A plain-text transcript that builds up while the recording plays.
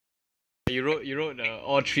you wrote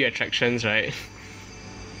all 3 attractions, right?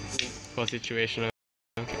 For situational.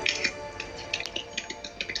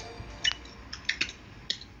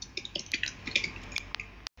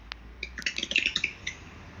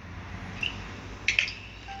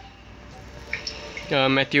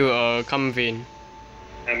 Matthew, come Vain.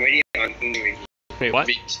 I'm already on already. Wait, what?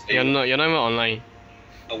 You're not even online.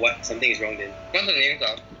 What? Something is wrong then. What's the name,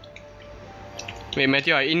 sir? Wait,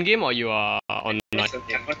 Matthew, are you in game or you are online? I'm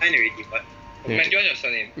online already, but... Yeah. Matthew, what's your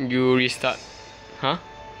surname? You restart. Huh?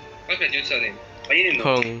 What's Matthew's surname? I didn't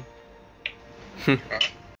know. Peng. Huh? I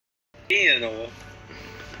didn't know.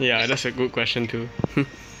 Yeah, that's a good question too.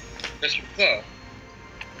 Just curious.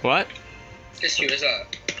 What? Just curious.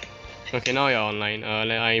 Okay, now you're online.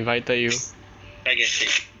 I invited you. I guess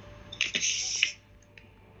it.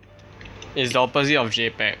 It's the opposite of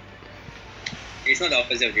JPEG. It's not the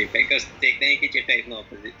opposite of JPEG because technically JPEG is not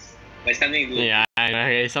opposites. But it's something to do. Yeah,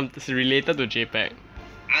 it's related to JPEG.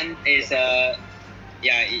 And it's yeah,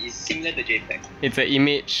 it's similar to JPEG. It's an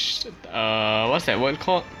image. What's that word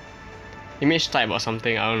called? Image type or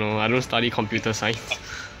something. I don't know. I don't study computer science.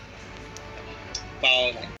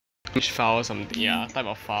 File. Image file or something. Yeah, type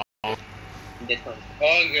of file. That's not.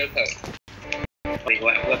 Oh, real type. Wait,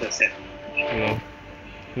 what does that? No.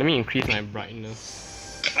 Let me increase my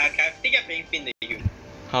brightness. I think I'm playing Finn the Human.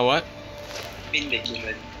 How what? Finn the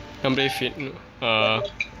Human. Can play Finn. I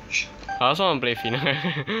also want to play Finn.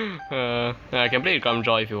 I can play Gum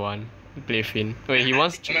Jaw if you want. Play Finn. Wait, he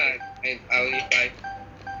wants to. I only buy.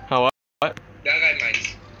 How what? That guy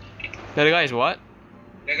mines. The other guy is what?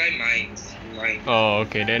 That guy mines. Mines. Oh,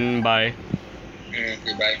 okay, then bye. Okay,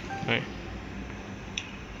 bye. Right.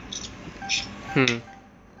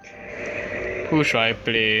 Who should I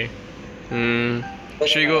play?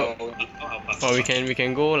 Should we go? Oh, we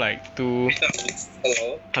can go like to.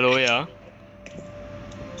 Hello. Hello, yeah.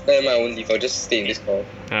 I have my own default. Just stay in this call.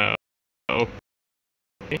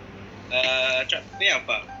 Okay. Play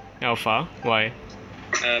Alpha. Alpha? Why?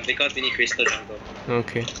 Because we need Crystal Jungle.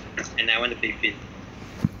 Okay. And I want to play Finn.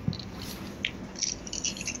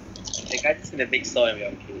 The guy's in the big store and we're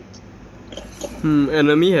okay.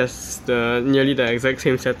 Enemy has nearly the exact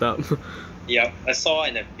same setup. Yep, a saw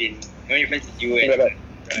and a Finn. The only difference is you and right.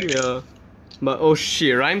 Yeah. But oh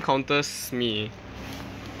shit, Rhyme counters me.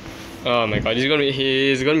 Oh my god, he's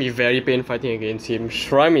gonna be very pain fighting against him.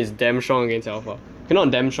 Rhyme is damn strong against Alpha. Okay,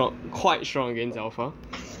 not damn strong, quite strong against Alpha.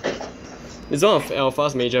 It's one of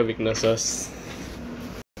Alpha's major weaknesses.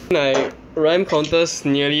 Like, Rhyme counters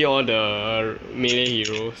nearly all the melee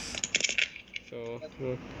heroes. So,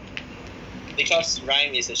 because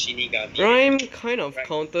Rhyme is a Shinigami. Rhyme kind of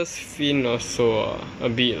counters Finn also, a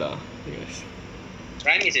bit lah, I guess.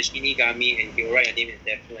 Rhyme is a Shinigami and he'll write your name in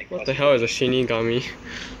Death Note. What the hell is a Shinigami?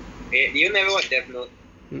 Hey, you never watch Death Note?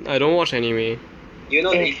 I don't watch anime. You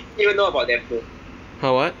know, you even know about Death Note?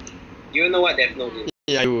 How what? You know what Death Note is?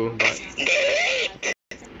 Yeah, I do, but...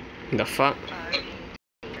 The fuck?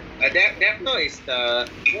 Death Note is the...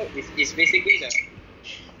 It's basically the...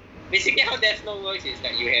 Basically how Death Note works is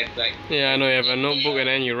that you have like... Yeah, I know, you have a notebook and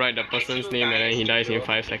then you write the person's name and then he dies in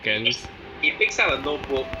 5 seconds. He picks up a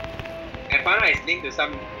notebook and find out it's linked to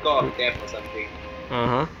some god of death or something.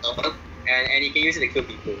 Uh-huh. And you can use it to kill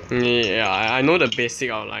people. Yeah, I know the basic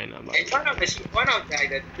outline. But... And one of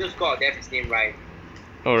those god of death is named Rhyme.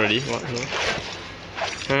 Oh really? What? No.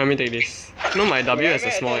 Let me take this. No, my W has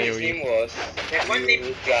a small AoE. There's one name...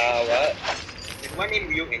 what? There's one named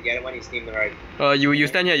Ryuk and the other one is named Rhyme. You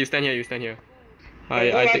stand here, you stand here.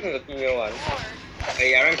 I take... the female one.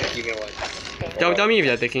 Yeah, Rhyme's the female one. Tell me if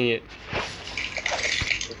you're taking it.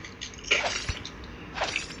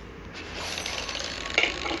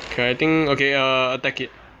 Okay, I think... Okay, attack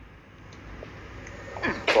it.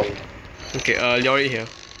 Okay, lure it here.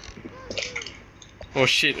 Oh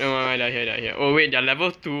shit, oh my, they're here. Oh wait, they're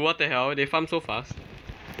level 2, what the hell? They farm so fast.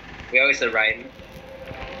 Where is the Rhyme?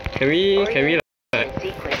 Can we like...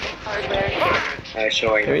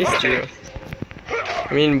 Sure. Can we steal?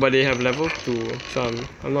 I mean, but they have level 2, so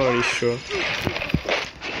I'm not really sure.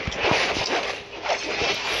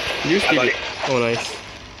 You steal it? Oh nice.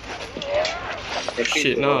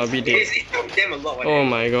 Shit, now I'll be dead. Oh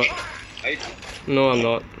my god. No, I'm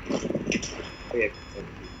not.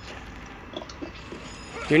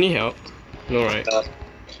 You need help? No, right?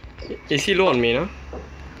 Is he low on mana?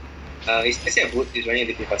 He's actually a boot, he's running a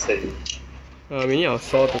little bit faster. We need our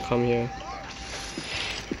saw to come here.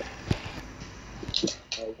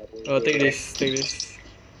 Take this.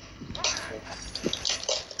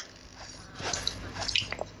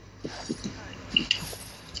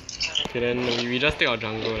 Okay, then we just take our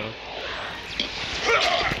jungle now.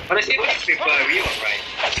 Honestly, what do you prefer, Ryu or Rhyme?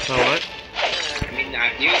 What?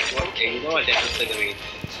 You know what that monster doing?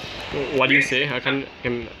 What do you say? I can't.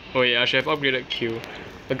 Oh yeah, I should have upgraded Q.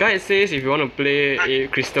 The guide says if you want to play a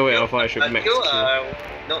Crystal at Alpha, I should max Q.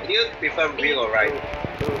 No, do you prefer real or rhyme? I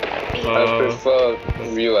prefer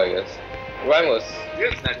real, I guess. Rhyme was.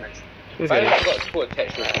 Real is nice. Rhyme got too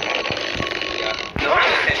attached to it. Yeah. No,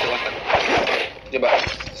 rhyme is attached to one. Yeah, but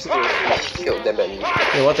still killed them badly.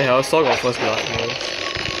 Yeah, what the hell? Saw got first blood.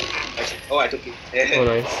 Nice. Oh, I took it. Oh,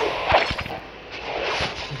 nice.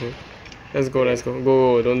 Okay. Let's go.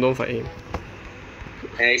 Go. Don't fight him.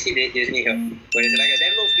 You see, they just need help. But it's like a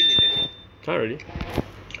damn low spin in the Can't really.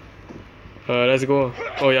 Let's go.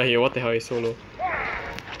 Oh yeah, here. What the hell is so low?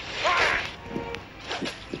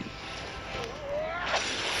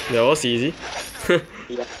 That was easy.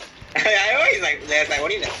 Yeah. I always like there's like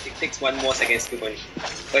only like it takes one more second to when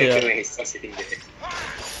he's still sitting there.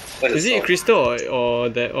 Is it crystal or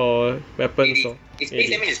that or weapons or? Its base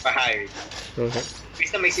damage is quite high already. Okay.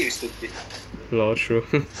 Crystal makes it stupid. No, true.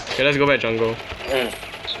 Okay, let's go back jungle. Sure.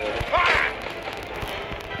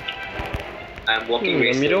 I'm walking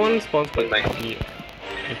The middle one spawns by my okay.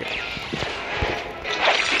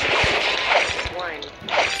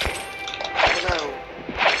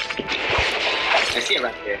 I see it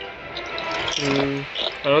right there.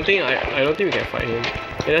 I don't think we can fight him.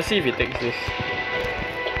 Okay, let's see if he takes this.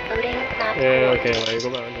 Yeah, okay, like, go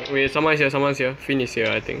back. Wait, someone's here. Finn is here,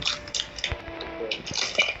 I think.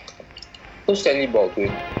 Who's Stanley Ball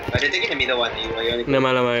doing? They're taking the middle one.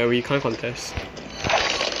 Never mind, we can't contest.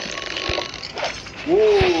 Woo!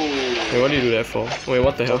 Wait, what did you do that for? Wait,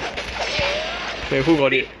 what the hell? Wait, who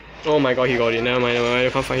got it? Oh my god, he got it. Never mind, I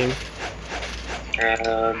can't fight him.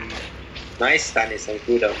 Nice stun is on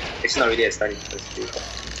cooldown. It's not really a stun, it's just cooldown.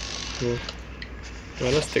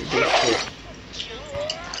 Well, let's take this.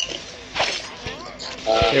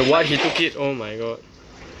 Wait, what? He took it? Oh my god.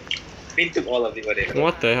 Finn took all of it, whatever.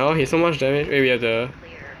 What the hell? He's so much damage. Wait, we have the...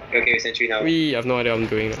 Okay, sentry now. We have no idea what I'm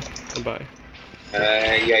doing now. Goodbye.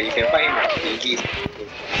 Yeah, you can fight him. He's...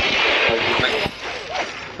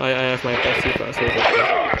 I have my passive, so it's okay.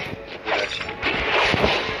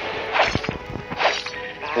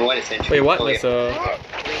 Oh, what is sentry? Wait, what? Oh, There's a...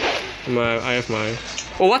 I have my...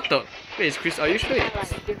 Oh, what the? Wait, it's Chris. Are you sure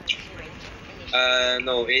it's...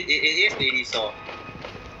 No, it is Lady Saw.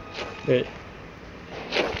 Wait.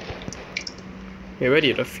 Wait, where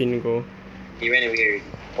did the Finn go? He went away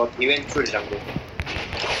already. He went through the jungle.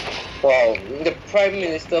 Wow, the Prime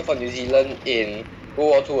Minister for New Zealand in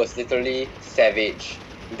World War II was literally Savage.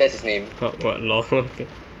 That's his name. What? Lol. Okay.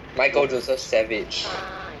 Michael Joseph Savage.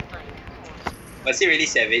 Was he really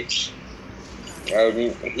savage?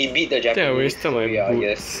 He beat the Japanese. I think I wasted my boots.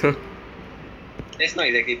 Yes. That's not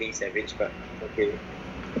exactly being savage, but okay.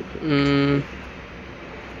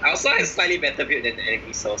 I also have slightly better build than the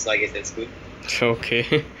enemy Saw, so I guess that's good.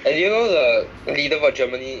 Okay. And you know the leader for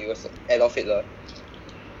Germany was Adolf Hitler?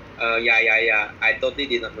 Yeah. I totally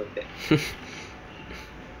did not know that.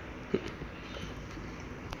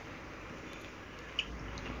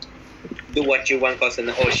 Do what you want, cause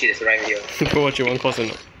oh shit, it's right here. Do what you want, cause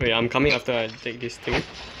wait, I'm coming after I take this thing.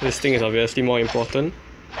 This thing is obviously more important.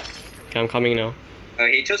 Okay, I'm coming now.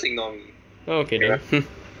 He chose to ignore me. Oh, okay then.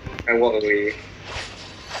 I walk away.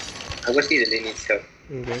 I go see the lane needs help.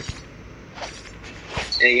 Okay.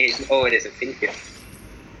 And oh, there's a Finn here.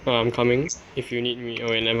 Oh, I'm coming. If you need me. Oh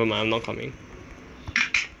wait, never mind, I'm not coming.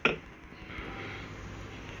 I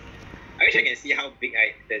wish I can see how big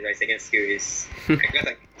the second skill is. I guess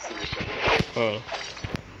I can see it. Oh.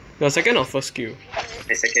 The second or first skill?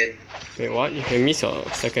 The second. Wait, what? You can miss your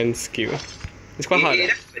second skill. It's quite hard.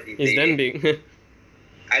 It's damn big.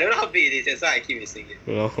 I don't know how big it is, that's why I keep missing it.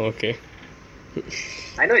 Oh, okay.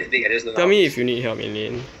 I know it's big, I just don't know. Tell me if you need help in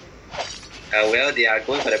lane. Well, they are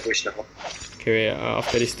going for the push now. Okay, wait,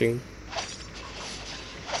 after this thing.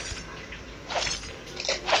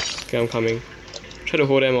 Okay, I'm coming. Try to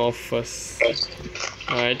hold them off first.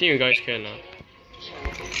 I think you guys can now.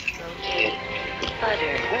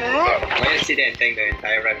 Why don't you sit there and tank the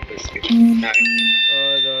entire run first skill? Nah.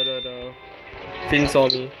 The Finn saw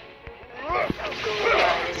me.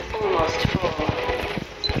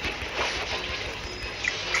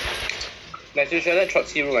 Matthew, should I let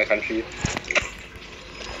Trotsky rule my country?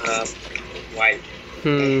 Why?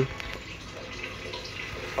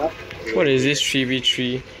 What is this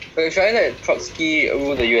 3v3? Wait, should I let Trotsky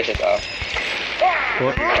rule the USSR?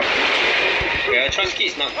 What? Yeah, Trotsky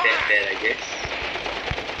is not that bad, I guess.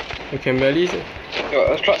 You can barely...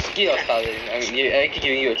 Yo, Trotsky or Stalin? I mean, I keep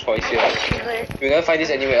giving you a choice here. You'll never find this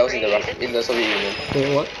anywhere else in the Soviet Union.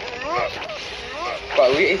 Wait, what?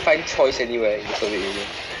 But we ain't find choice anywhere in the Soviet Union.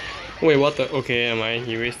 Wait, what the? Okay, am I?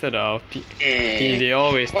 He wasted the ulti. They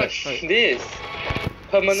all wasted. What's this?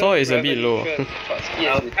 Permanent Saw is a bit low. Trotsky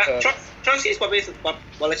has returned. Trotsky's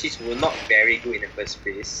policies were not very good in the first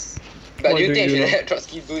place. But What do you do think I you should know? let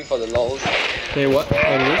Trotsky do it for the lols? Hey, what?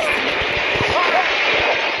 I missed?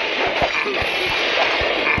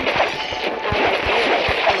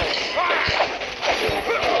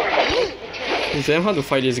 It's damn hard to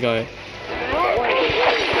fight this guy.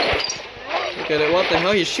 Look at that, what the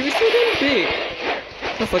hell? His shield is so damn big!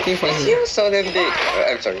 Can't fucking fight him. You're so damn big.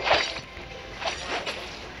 I'm sorry.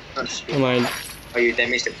 Am I? Oh, you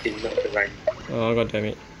damaged the pin, not the rhyme. Oh, god damn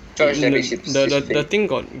it. Charge The, damage the thing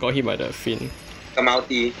got hit by the fin. Come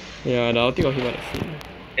ulti. Yeah, the ulti got hit by the fin.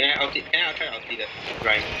 Can I try ulti the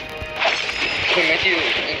rhyme? Hey Matthew,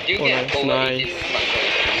 do you Oh, get nice, over nice. 18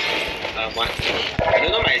 marks? What? I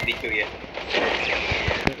don't know my SDQ yet.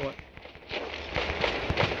 Wait, what?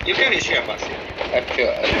 You can history of us. I feel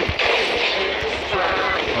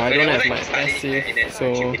I don't have my passive,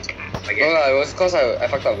 so... no lah, it was cause I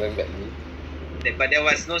fucked up very badly. But there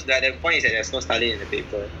was no. The point is that there's no Stalin in the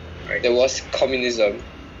paper, right? There was communism.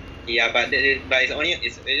 Yeah, but it's only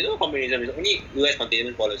no communism. It's only U.S.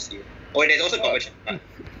 containment policy. Oh, there's also conversion. Yeah,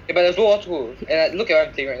 but there's World War II. And look at what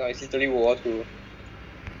I'm playing right now, it's literally World War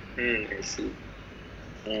II. I see.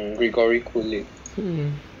 Grigory Kulik.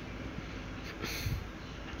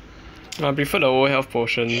 I prefer the old health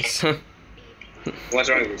potions. What's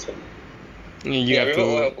wrong with this one? You Yeah, have we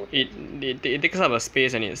will to... help. It takes up a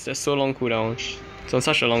space and it's just so long cooldown. It's on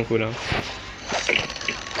such a long cooldown.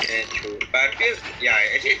 Yeah, true. But I feel, yeah,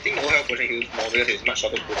 I actually think OHL potion heals more because it's much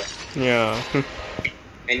shorter cooldown. Yeah.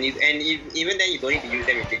 Even then you don't need to use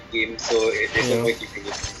them in big games, so there's no point keeping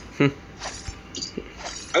it.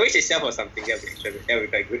 I wish they sell for something, that would be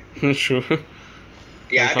quite good. True.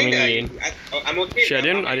 Yeah, I'm I think coming in. I'm okay. Shit,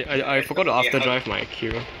 I forgot to after drive my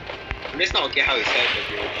Q. I'm just not okay how it sells for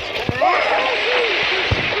you.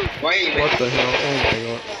 Why even? What the hell? Oh my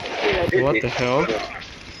god. What the hell?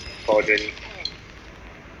 Cauldron.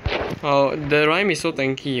 Oh, the rhyme is so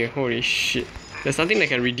tanky. Holy shit. There's something that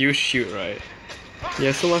can reduce shield, right?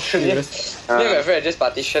 Yeah, so much shield. Yeah, my friend just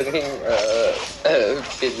partitioning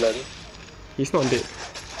Finland. He's not dead.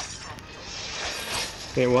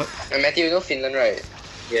 Wait, what? Matthew, you know Finland, right?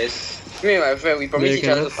 Yes. Me and my friend, we promised Yeah, each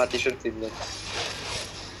can other to just- partition Finland.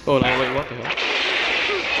 Oh, like, wait, what the hell?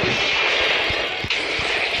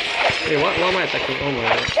 Wait, what am I attacking? Oh my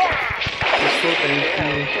god. It's so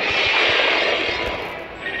tanky.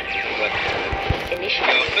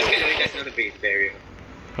 Your first kid just not to break his barrier.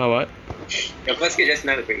 Huh, what? Your first kid just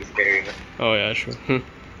not to break his barrier. Oh yeah, true.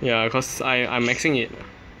 Yeah, cause I'm maxing it.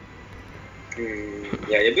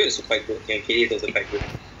 Yeah, your build is quite good. Yeah, KD is also quite good.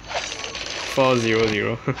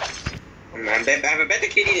 4-0-0. I have a better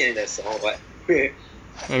KD than the Saw, but...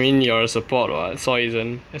 I mean, you're a support, what? Saw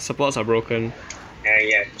isn't. Supports are broken.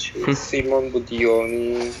 yeah, true. Simon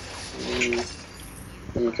Budioni.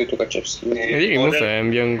 Itu tukar chapsi. Maybe remove the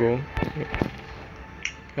ambient go.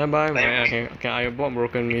 Can I buy my... Okay, I bought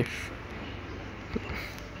broken myth.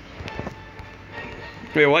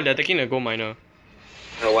 Wait, what? They're taking the gold miner.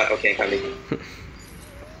 Oh, what? Okay, coming.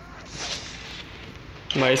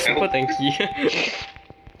 My super tanky.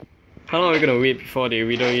 How long are we gonna wait before they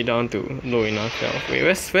whittle it down to low enough health? Wait,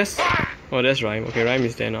 where's... Oh, that's Rhyme. Okay, Rhyme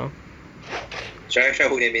is there now. Should I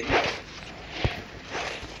hook them in?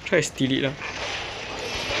 Try to steal it lah.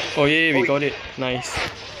 Oh yeah, we got it. Nice.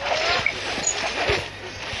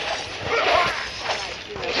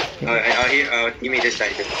 Our teammate just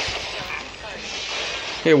died.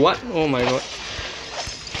 Hey, what? Oh my god.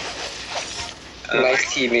 Nice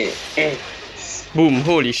teammate. Boom,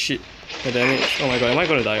 holy shit. The damage. Oh my god, am I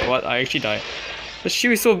gonna die? What? I actually died. The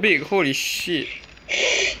shield is so big, holy shit.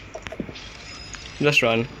 Just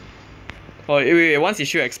run. Oh, wait, once the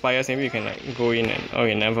shield expires, maybe you can like go in and...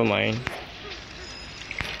 Okay, never mind.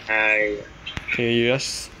 Okay, you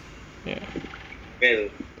just... Yeah. Well,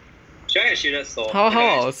 should I shoot a Saw? How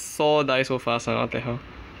our Saw die so fast? What the hell?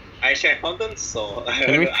 I should have found Saw.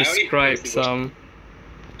 Can we prescribe some...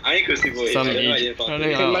 I only Crucible. Some I don't know why I age... didn't found I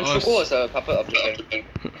it. think Manchukuo was a puppet of Japan.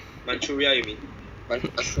 Manchuria, you mean?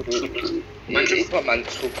 It's not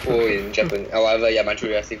Manchukuo in Japan. Oh, whatever, yeah,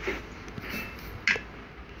 Manchuria, same thing.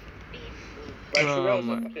 Manchuria was a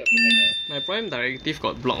puppet of Japan, right? My prime directive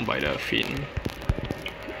got blocked by the Fin.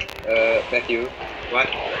 Matthew. What?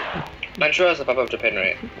 Manchuria was a puppet of Japan,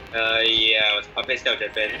 right? Yeah, it was Puppet Style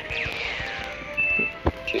Japan.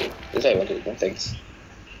 Okay, that's what I wanted to know, thanks.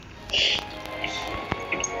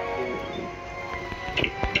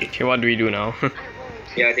 Okay, what do we do now?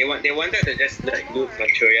 Yeah, they wanted to just like loot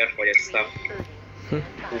Manchuria for their stuff.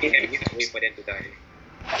 We can wait for them to die.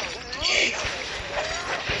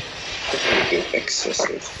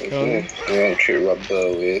 Excessive. You want to trade rubber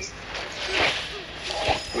with.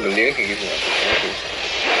 The Leon can give me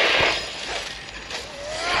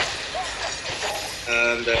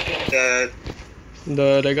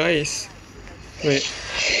The guy is. Wait.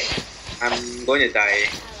 I'm going to die.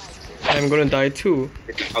 I'm gonna die too.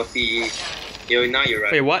 I'll see. Now you're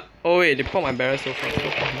right. Wait, what? Oh wait, they put my barrel so fast. Oh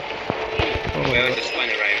my Well, god. just find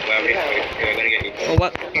a rhyme. Well, we're gonna get it. Oh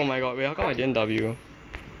what? Oh my god, wait, how come I didn't W?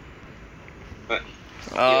 What?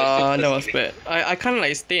 That was bad. I can't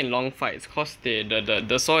like stay in long fights cause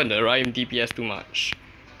the Saw and the Rhyme DPS too much.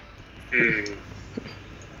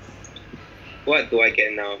 What do I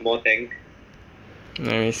get now? More tank?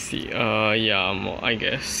 Let me see. Yeah, more, I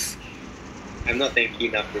guess. I'm not tanky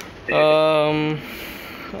enough.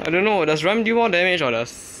 I don't know. Does Rhyme do more damage or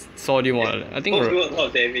does Saw do more? I think. Both do a lot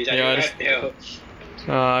of damage. Yeah,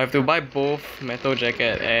 I I have to buy both Metal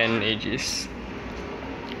Jacket and Aegis.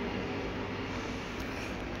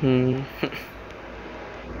 I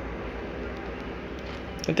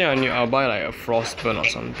think I'll buy like a Frostburn or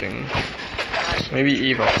something. Maybe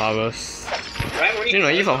Eve of Harvest. You know,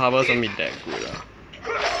 Eve of Harvest won't be that good.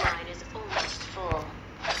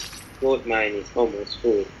 Gold mine is almost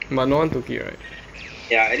full. But no one took it, right?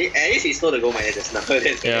 Yeah, at least we stole the gold mine just now.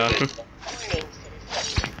 Yeah.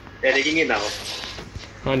 They're taking it now.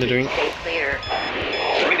 How are they doing? Why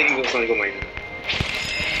are they taking gold mine?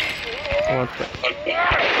 What the?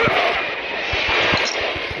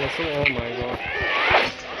 Oh my god.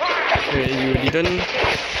 Wait, you didn't.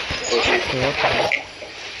 Oh shit. Wait, what the hell?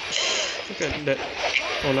 Look at that.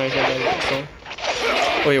 Oh nice, I done that song.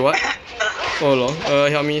 Oh wait, what? Oh lol.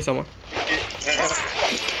 Help me someone.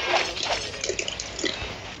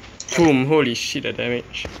 Boom, holy shit, the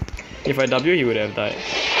damage. If I W, he would have died.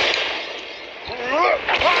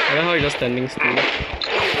 I don't know how he's just standing still.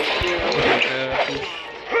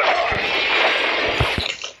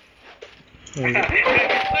 Okay,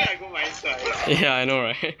 yeah, I know,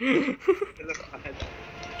 right?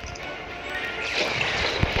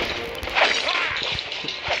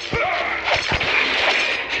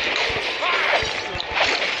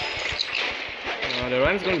 The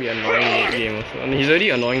Rhyme's gonna be annoying late game also. I mean, he's already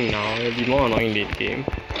annoying now, he'll be more annoying late game.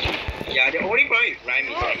 Yeah, the only problem with Rhyme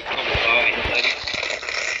is that it's not mobile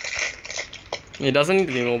and It doesn't need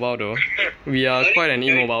to be mobile though. We are quite an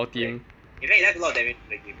immobile team. in fact, it does a lot of damage to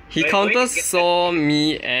the game. He counters Saw,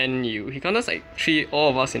 me, and you. He counters like all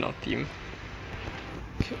of us in our team.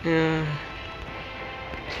 Yeah.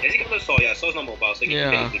 Does he counter Saw? Yeah, Saw's not mobile, so he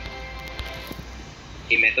can do anything.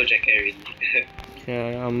 He Metal Jacket already.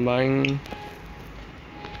 Yeah, I'm buying.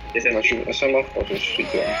 Someone for the shit.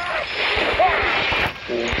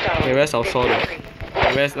 Okay, where's our Saw though?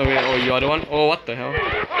 Where's oh you are the one? Oh what the hell?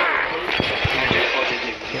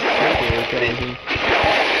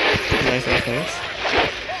 Nice.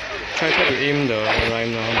 Try to aim the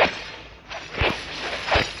Rhyme now.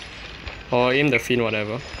 Or aim the Fiend,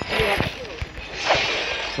 whatever.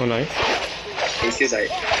 Oh nice. He's just like...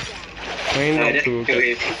 Trying not to kill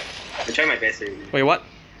him. I try my best already. Wait, what?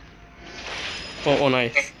 Oh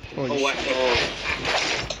nice. Oh what? Oh.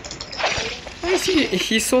 Why is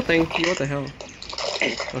he's so tanky, what the hell?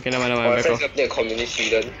 Okay, never mind, back off. Play a communist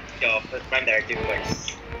student. Your first prime directive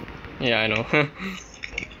works. Yeah, I know.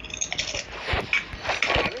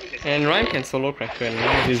 And Rhyme can solo Cracker and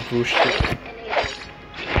all this bullshit.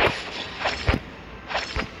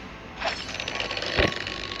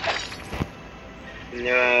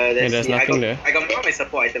 There's nothing there. I got all my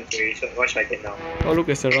support items already, so what should I get now? Oh look,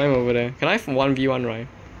 there's a Rhyme over there. Can I have 1v1 Rhyme?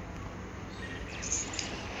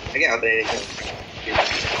 I get out there.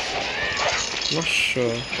 Not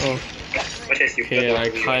sure. Oh. Okay, I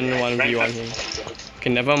can't 1v1 him. Okay,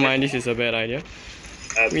 never mind, this is a bad idea.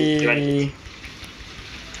 I'll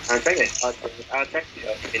try to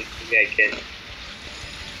maybe I can.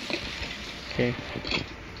 Okay.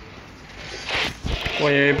 Oh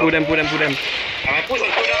yeah, pull them. I push on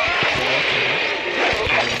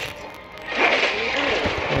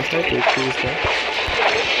I'll try to choose that.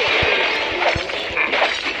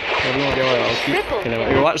 I have no idea what I'll keep. Okay, never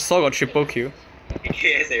mind. What? Saw got triple kill?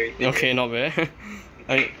 Yes, everything. Okay, not bad.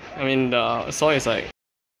 I mean the Saw is like...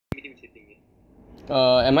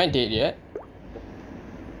 am I dead yet?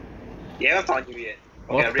 You haven't found you yet.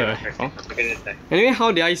 Okay, what the hell? Anyway,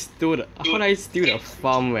 how did I steal the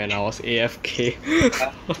farm when I was AFK?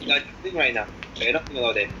 You're doing right now. You're not doing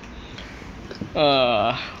all that.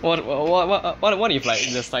 What if like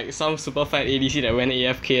there's like some super fat ADC that went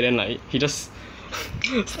AFK then like he just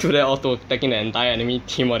Stood there auto attacking the entire enemy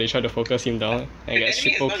team while they try to focus him down and get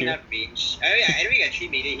triple kill. Range. Enemy got 3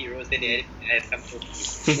 melee heroes, then they had some OP.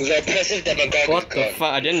 The oppressive demagogue. What the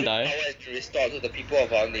fuck? I didn't die. Power is restored to the people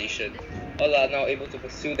of our nation. All are now able to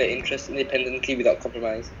pursue their interests independently without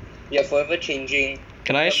compromise. We are forever changing.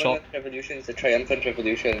 Can I shop? Revolution is a triumphant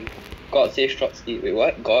revolution. God save Trotsky. Wait,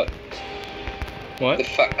 what? God? What? The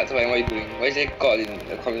fuck? That's why, what are you doing? Why is there God in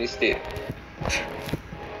a communist state?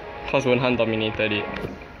 Because Wenhan dominated it.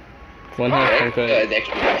 Wenhan conquered it.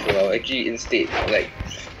 Actually in state, like,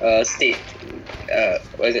 state,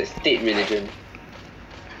 what is it? State religion.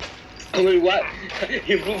 Oh wait, what?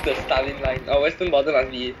 You moved the Stalin line. Our western border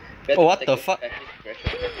must be better. Oh, what the fuck?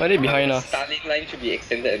 Why are they behind us? Stalin line should be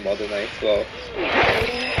extended and modernized. Wow.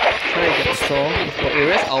 Try to get saw. Wait,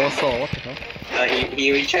 where's our saw? What the hell?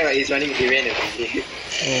 He tried, he's running, he ran away.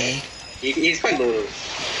 He's quite low though.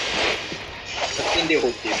 I think they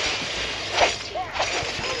hope him.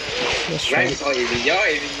 Right, is all aiming. You're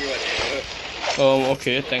aiming me, what the hell?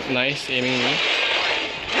 Okay, nice aiming me.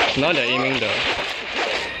 Now they're aiming the...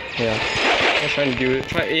 Yeah. Let's try and do it.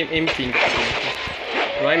 Try aim Fiend.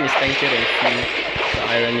 Rhyme is tankier than Fiend. The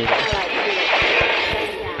irony there.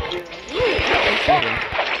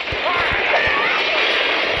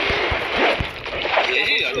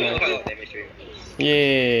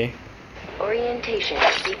 Yay. Orientation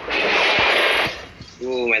sequence.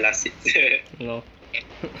 Ooh, my last hit. No.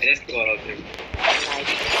 I just killed all of them.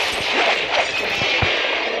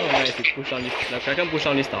 Oh nice, you push down this. Like, I can push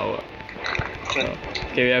down this tower.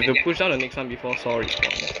 Okay, we have to push down the next one before Saw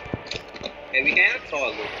respawns. And we cannot Saw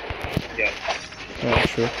alone. Yeah. Yeah,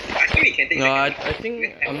 true. I think we can take No, I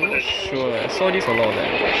think, I'm not sure. I saw this a lot of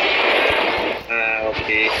damage.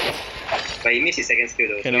 Okay. But he missed his second skill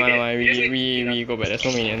though. Okay, no, we go back. There's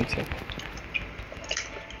no minions here.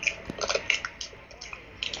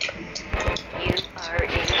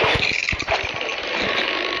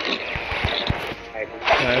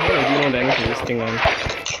 I hope I do no damage to this thing, man.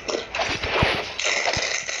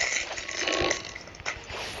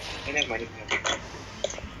 I don't have money.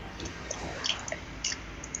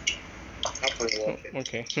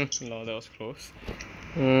 Okay, no, that was close.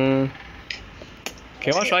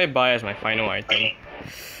 Okay, what should I buy as my final item?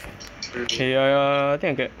 Okay, I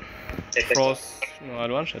think I get Frost. No, I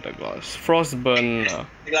don't want Shattered Glass. Frostburn.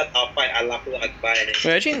 Wait,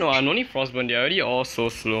 actually, no, I don't need Frostburn. They're already all so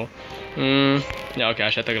slow. Yeah, okay, I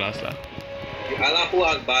Shattered Glass lah. Allahu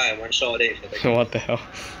Akbar and one shot then you Shattered. What the hell?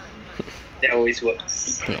 That always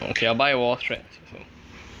works. No, okay, I'll buy War Threats. So.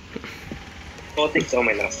 4 takes all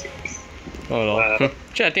my last 6. Oh no.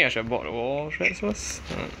 Actually, I think I should have bought the War Threats first.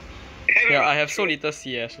 Yeah, I have so little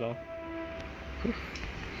CS now.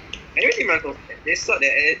 Everything runs so fast. They saw the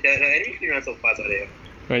enemy team runs so fast out there.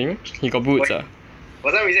 What do you mean? He got boots ah.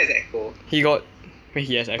 For some reason it's Echo. He got... Wait,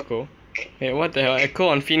 he has Echo. Wait, what the hell? Echo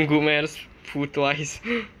on Fiend good man? Just pull twice.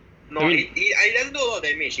 No, he doesn't do a lot of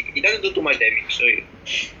damage. He doesn't do too much damage, so...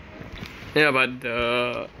 Yeah, but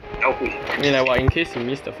the... I mean, like, what, in case you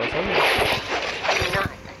missed the first one?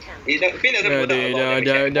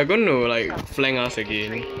 They're going to, like, flank us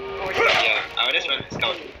again. Yeah, I will just run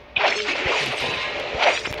scout.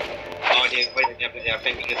 Oh, they're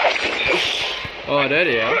flanking us. Oh, there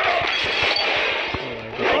they are.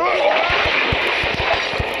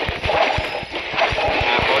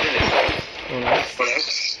 Oh, nice.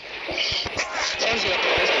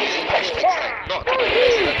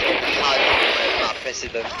 Not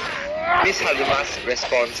president. Miss Haluma's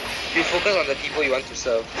response: you focus on the people you want to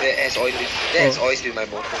serve. That has always been my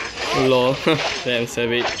motto. Lol. Damn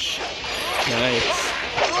savage. Nice.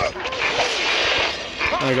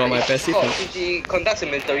 I got my passive. She conducts a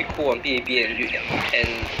military coup on PAP and you can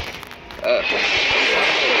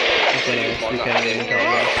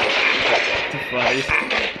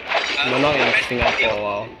we're not in Singapore for a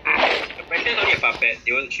while. The president's only a puppet.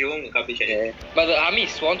 She won't accomplish anything. Yeah. But the army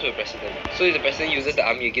is sworn to a president. So if the president uses the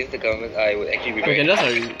army against the government, I would actually be We can just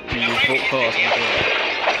revoke her or something.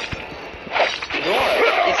 No,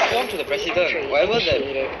 it's sworn to the president. Whatever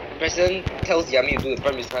the president tells the army to do, the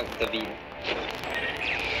prime minister can't intervene.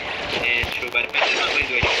 Yeah, true, but the president's not going to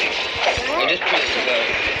do anything. I just treat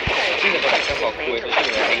the president for a coup,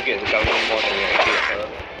 especially when you're angry at the government more than you're angry at her.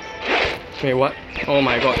 Wait, what? Oh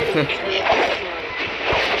my god.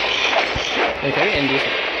 Hey, can we end this?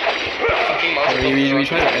 We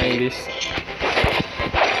try to end this.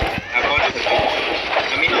 I bought it.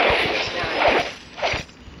 I mean, not obvious.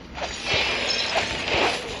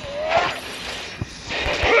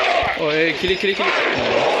 Oh, hey, kill it.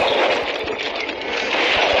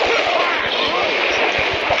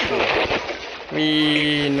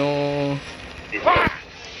 We know.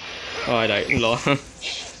 Oh, I died. Lol.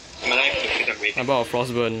 My life is become great. I bought a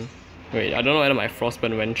frostburn. Wait, I don't know whether my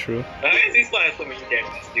frostburn went through. This one has so many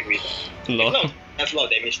damage to with. Lol. That's a lot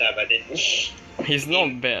of damage lah, but then He's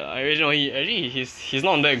not bad. He's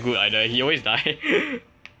not that good either. He always die.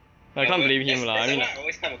 I can't blame him lah. I mean, I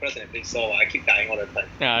always come across and play Saw. I keep dying all the time.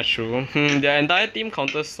 yeah, true. The entire team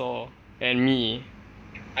counters Saw and me.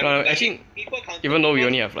 Well, actually, even though we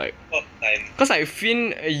only have like, cause like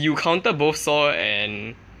Finn, you counter both Saw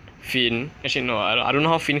and Finn. Actually, no, I don't know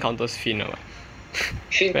how Finn counters Finn.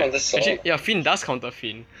 Finn counters Saw. Actually, yeah, Finn does counter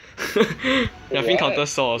Finn. Yeah, Finn counters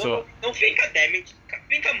Saw also. No, Finn can't damage.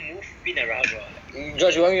 Finn can't move Finn around, bro.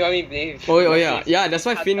 George, you want me play? Oh yeah, that's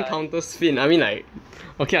why Finn counters Finn. I mean like,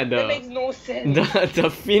 okay, That makes no sense. the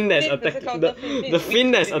Finn that's Finn doesn't attacking counter the Finn.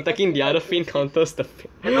 Finn that's attacking the other Finn counters the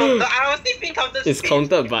Finn. No, I was saying Finn counters It's Finn.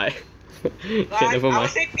 countered by. Okay, never I mind. would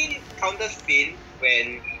say Finn counters Finn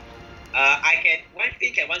when one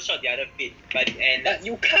Finn can one shot the other Finn, but That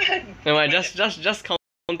you can't. No, I just count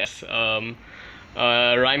as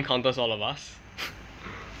Rhyme counters all of us.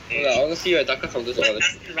 Yeah, honestly, right, Taka counters all of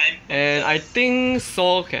us. And I think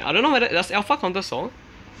Saw can. I don't know whether does Alpha counter Saw.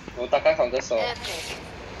 No, Taka counters Saw.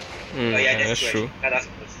 Mm, Oh yeah, that's true. That's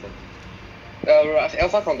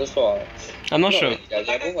Alpha counters Saw. I'm not sure. Yeah,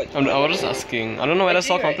 they're both I was just asking. I don't know whether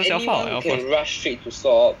Saw counters Alpha or anyone can Alpha. rush straight to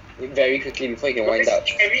Saw very quickly before he can wind up.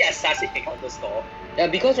 Every assassin can counter Saw. Yeah,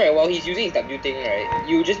 because right, while he's using his W thing, right,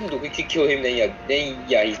 you just need to quickly kill him, then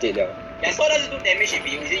he's dead now. Yeah, Saw doesn't do damage if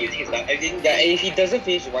he's using his everything. Yeah, and if he doesn't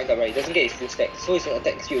finish the wind up, right, he doesn't get his full stack, so his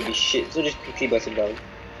attack speed will be shit, so just quickly burst him down.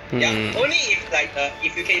 Yeah, Hmm. only if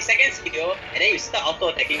if you can second skill and then you start auto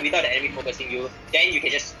attacking without the enemy focusing you, then you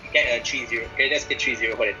can just get a 3-0. You can just get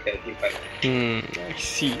 3-0 for the team fight. I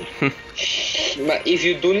see. But if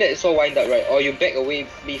you don't let Saw wind up, right, or you back away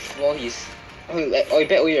before or you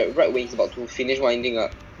back away right when he's about to finish winding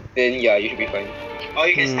up, then yeah, you should be fine. Or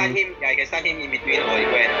you can stun him. Yeah, you can stun him in between, or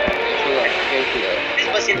you go and So like,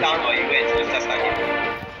 just burst him down, or you go and just stun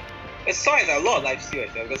him. But Saw has a lot of life steal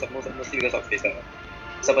as well, because mostly because of his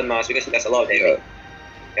Serpent Mask, because he does a lot of damage.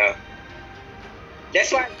 Yeah.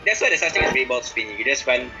 That's why there's such thing as Ray Ball spin. You just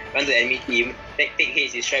run to the enemy team, take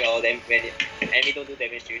hits, distract all of them. When the enemy don't do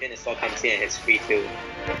damage to you, then the Saw comes in and has free kill.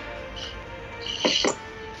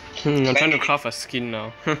 I'm trying to craft a skin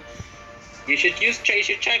now. You should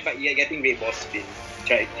try, but you're getting Ray Ball spin.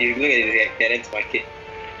 Try. If you look at the talents market,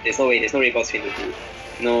 there's no Ray Ball spin to do.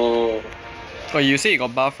 No. Oh, you say you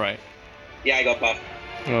got buff, right? Yeah, I got buff.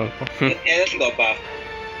 Oh. The talent got buff.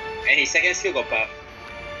 And his second skill got buff.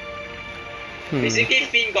 Basically,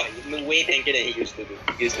 Finn got way tankier than he used to be.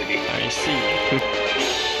 I see.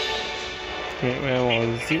 Wait, where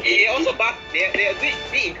was it? It also buff.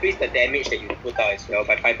 They increase the damage that you put out as well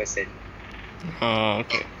by 5%. Oh,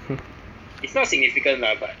 okay. It's not significant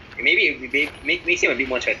lah, but maybe it makes him a bit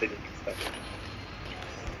more threatening and stuff.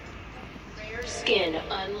 Rare skin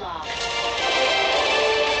unlocked.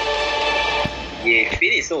 Yeah,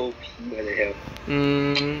 Finn is so OP. What the hell?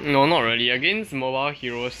 No, not really. Against mobile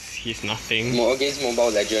heroes, he's nothing. Against Mobile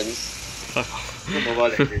Legends. Mobile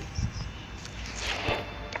Legends.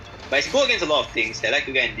 But it's good against a lot of things. They like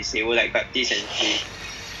to get and disable like Baptiste and Flea.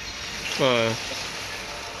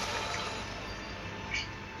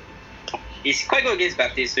 It's quite good against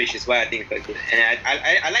Baptiste, which is why I think it's quite good. And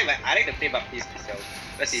I like to play Baptiste myself.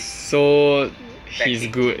 Because it's So he's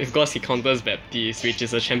good because he counters Baptiste, which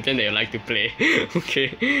is a champion that you like to play.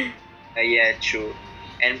 Okay. yeah, true.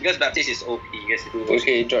 And because Baptiste is OP, he has to do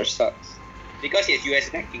Okay, George sucks. because he has US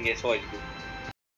backing, that's why it's good.